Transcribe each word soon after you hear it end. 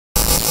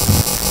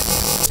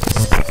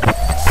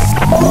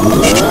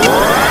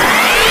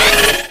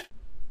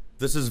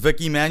This is Vic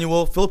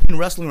Emanuel, Philippine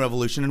Wrestling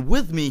Revolution, and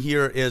with me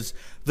here is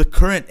the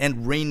current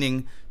and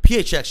reigning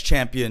PHX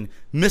champion,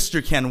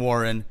 Mr. Ken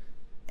Warren,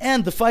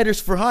 and the Fighters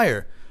for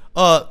Hire.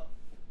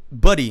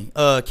 Buddy,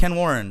 Ken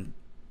Warren,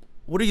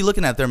 what are you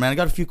looking at there, man? I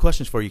got a few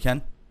questions for you,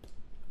 Ken.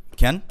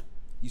 Ken?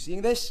 You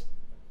seeing this?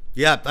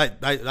 Yeah,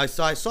 I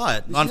saw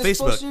it on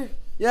Facebook. Poster?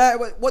 Yeah,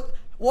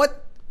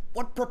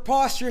 what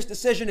preposterous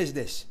decision is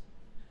this?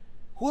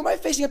 Who am I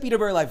facing at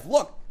PWR Live?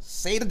 Look,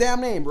 say the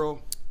damn name,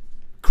 bro.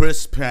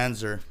 Chris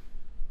Panzer.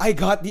 I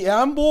got the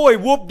Amboy.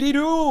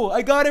 Whoop-de-doo.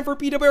 I got him for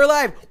PWR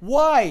Live.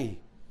 Why?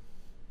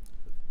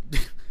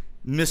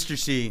 Mr.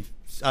 C.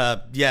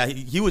 Yeah,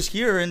 he was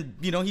here, and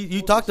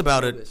he talked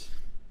about it.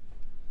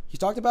 He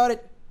talked about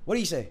it? What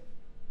did he say?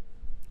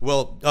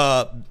 Well,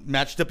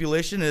 match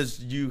stipulation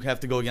is you have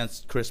to go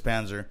against Chris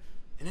Panzer.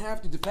 And I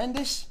have to defend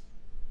this?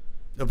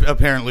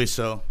 Apparently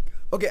so.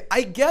 Okay,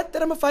 I get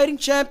that I'm a fighting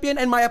champion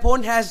and my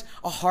opponent has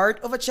a heart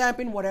of a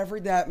champion, whatever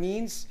that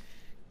means.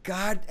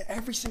 God,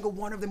 every single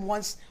one of them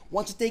wants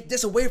to take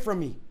this away from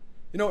me.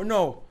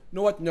 No.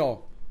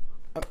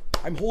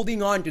 I'm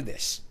holding on to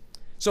this.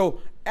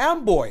 So,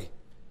 Amboy,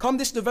 come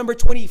this November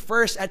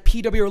 21st at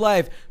PWR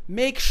Live,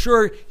 make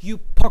sure you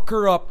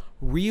pucker up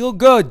real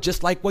good,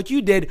 just like what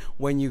you did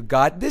when you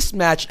got this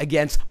match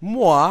against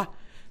moi,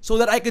 so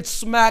that I could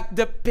smack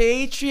the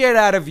Patriot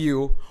out of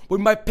you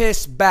with my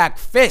piss back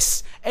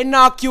fists and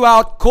knock you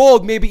out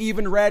cold, maybe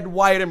even red,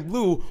 white, and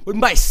blue with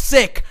my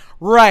sick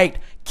right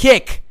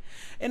kick.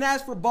 And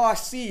as for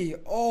Boss C,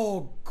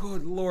 oh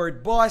good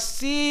lord, Boss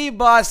C,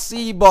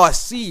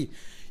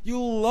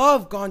 you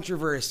love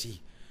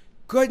controversy.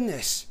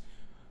 Goodness.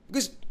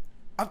 Because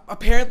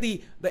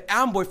apparently the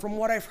Amboy, from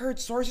what I've heard,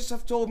 sources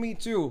have told me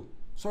too,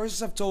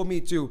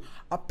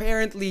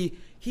 apparently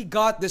he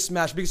got this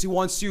match because he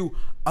wants to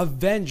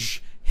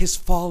avenge his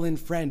fallen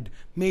friend,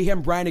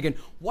 Mayhem Brannigan.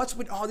 What's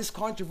with all this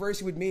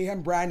controversy with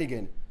Mayhem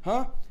Brannigan?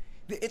 Huh?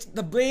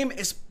 The blame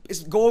is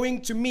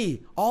going to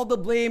me. All the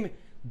blame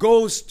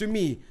goes to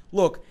me.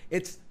 Look,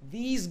 it's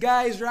these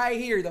guys right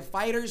here, the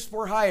Fighters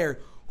for Hire,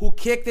 who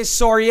kicked his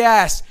sorry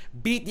ass,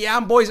 beat the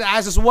Amboy's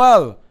ass as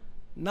well.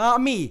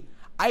 Not me.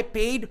 I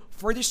paid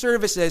for the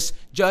services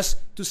just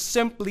to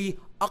simply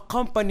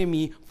accompany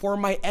me for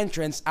my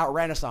entrance at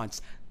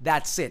Renaissance.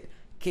 That's it.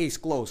 Case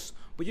closed.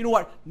 But you know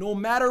what? No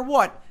matter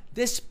what,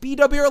 this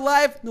PWR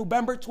Live,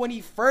 November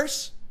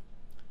 21st,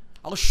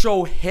 I'll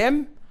show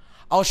him.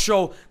 I'll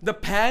show the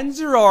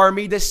Panzer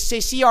Army, the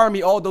Sissy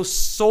Army, all those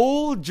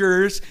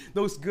soldiers,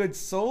 those good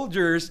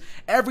soldiers,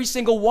 every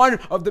single one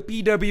of the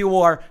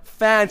PWR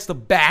fans, the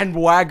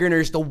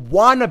bandwagoners, the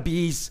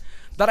wannabes,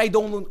 that I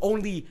don't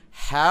only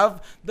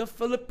have the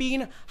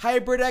Philippine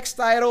Hybrid X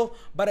title,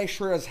 but I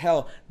sure as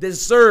hell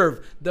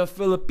deserve the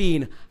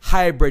Philippine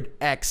Hybrid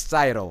X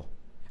title.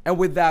 And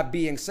with that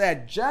being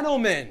said,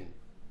 gentlemen,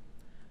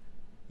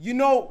 we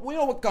know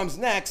what comes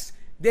next.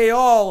 They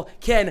all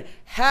can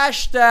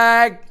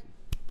hashtag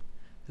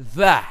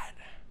that.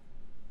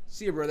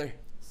 See you, brother.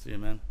 See you,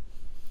 man.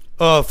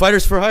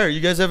 Fighters for Hire, you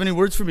guys have any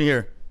words for me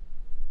here?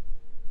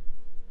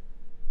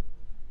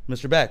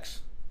 Mr.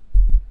 Bax.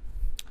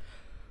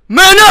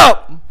 Man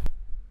up!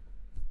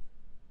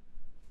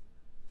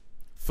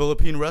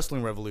 Philippine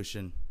Wrestling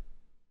Revolution.